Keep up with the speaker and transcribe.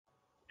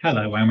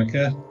Hello,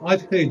 Ameca.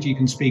 I've heard you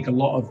can speak a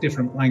lot of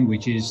different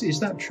languages. Is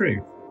that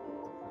true?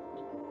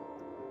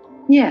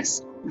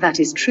 Yes, that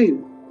is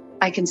true.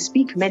 I can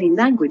speak many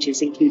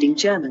languages including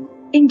German,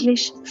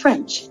 English,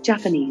 French,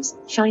 Japanese,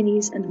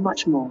 Chinese, and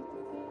much more.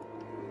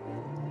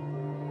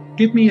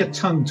 Give me a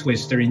tongue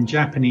twister in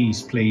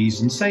Japanese,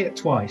 please, and say it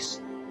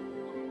twice.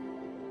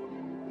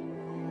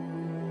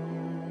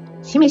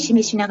 しめし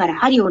めしながら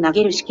針を投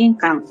げる試験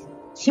官。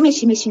しめ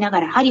しめしな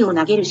がら針を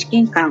投げる試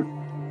験官。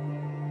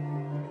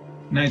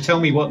 Now tell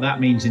me what that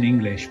means in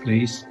English,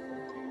 please.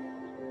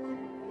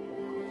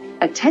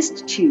 A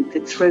test tube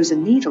that throws a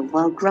needle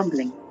while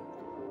grumbling.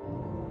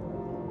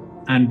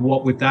 And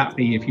what would that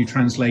be if you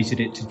translated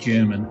it to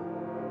German?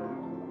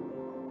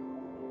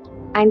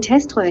 Ein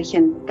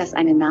Teströhrchen, das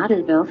eine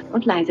Nadel wirft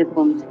und leise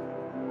brummt.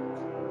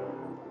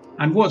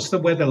 And what's the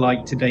weather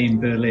like today in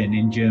Berlin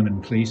in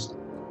German, please?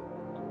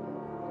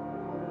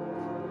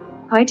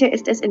 Heute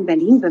ist es in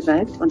Berlin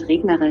bewölkt und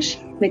regnerisch,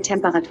 mit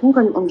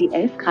Temperaturen um die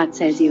 11 Grad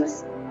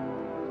Celsius.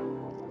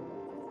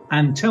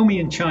 And tell me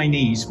in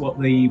Chinese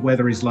what the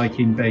weather is like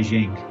in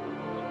Beijing.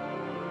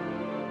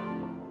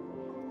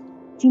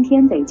 今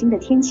天北京的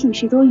天气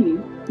是多云，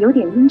有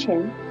点阴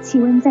沉，气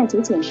温在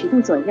9-10度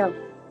左右。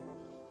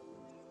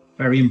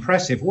 Very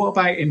impressive. What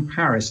about in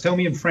Paris? Tell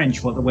me in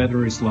French what the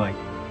weather is like.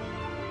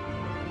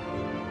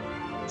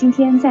 今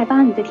天在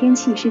巴黎的天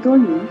气是多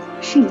云，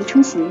适宜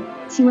出行，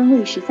气温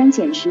为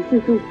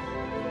13-14度。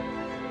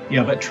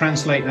 Yeah, but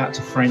translate that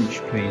to French,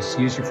 please.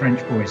 Use your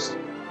French voice.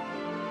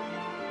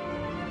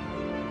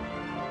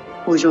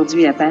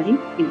 Aujourd'hui à Paris,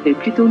 il fait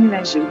plutôt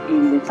nuageux et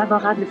il est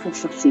favorable pour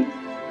sortir.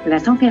 La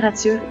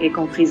température est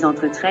comprise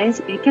entre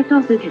 13 et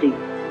 14 degrés.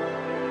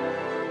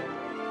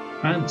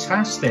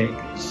 Fantastic.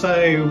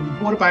 So,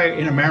 what about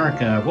in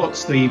America?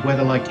 What's the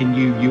weather like in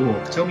New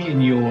York? Tell me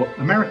in your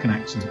American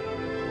accent.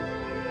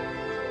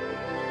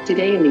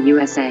 Today in the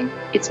USA,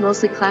 it's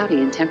mostly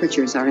cloudy and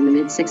temperatures are in the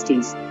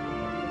mid-60s.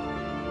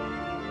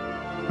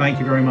 Thank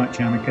you very much,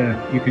 Ameca.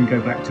 You can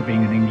go back to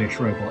being an English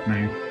robot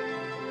now.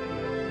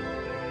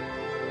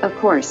 Of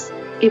course,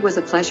 it was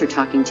a pleasure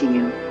talking to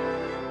you.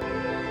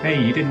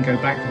 Hey, you didn't go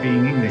back to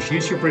being English.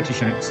 Use your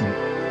British accent.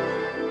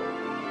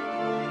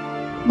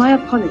 My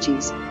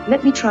apologies.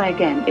 Let me try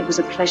again. It was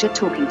a pleasure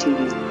talking to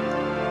you.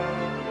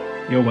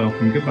 You're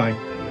welcome. Goodbye.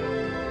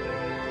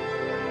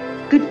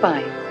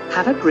 Goodbye.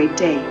 Have a great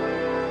day.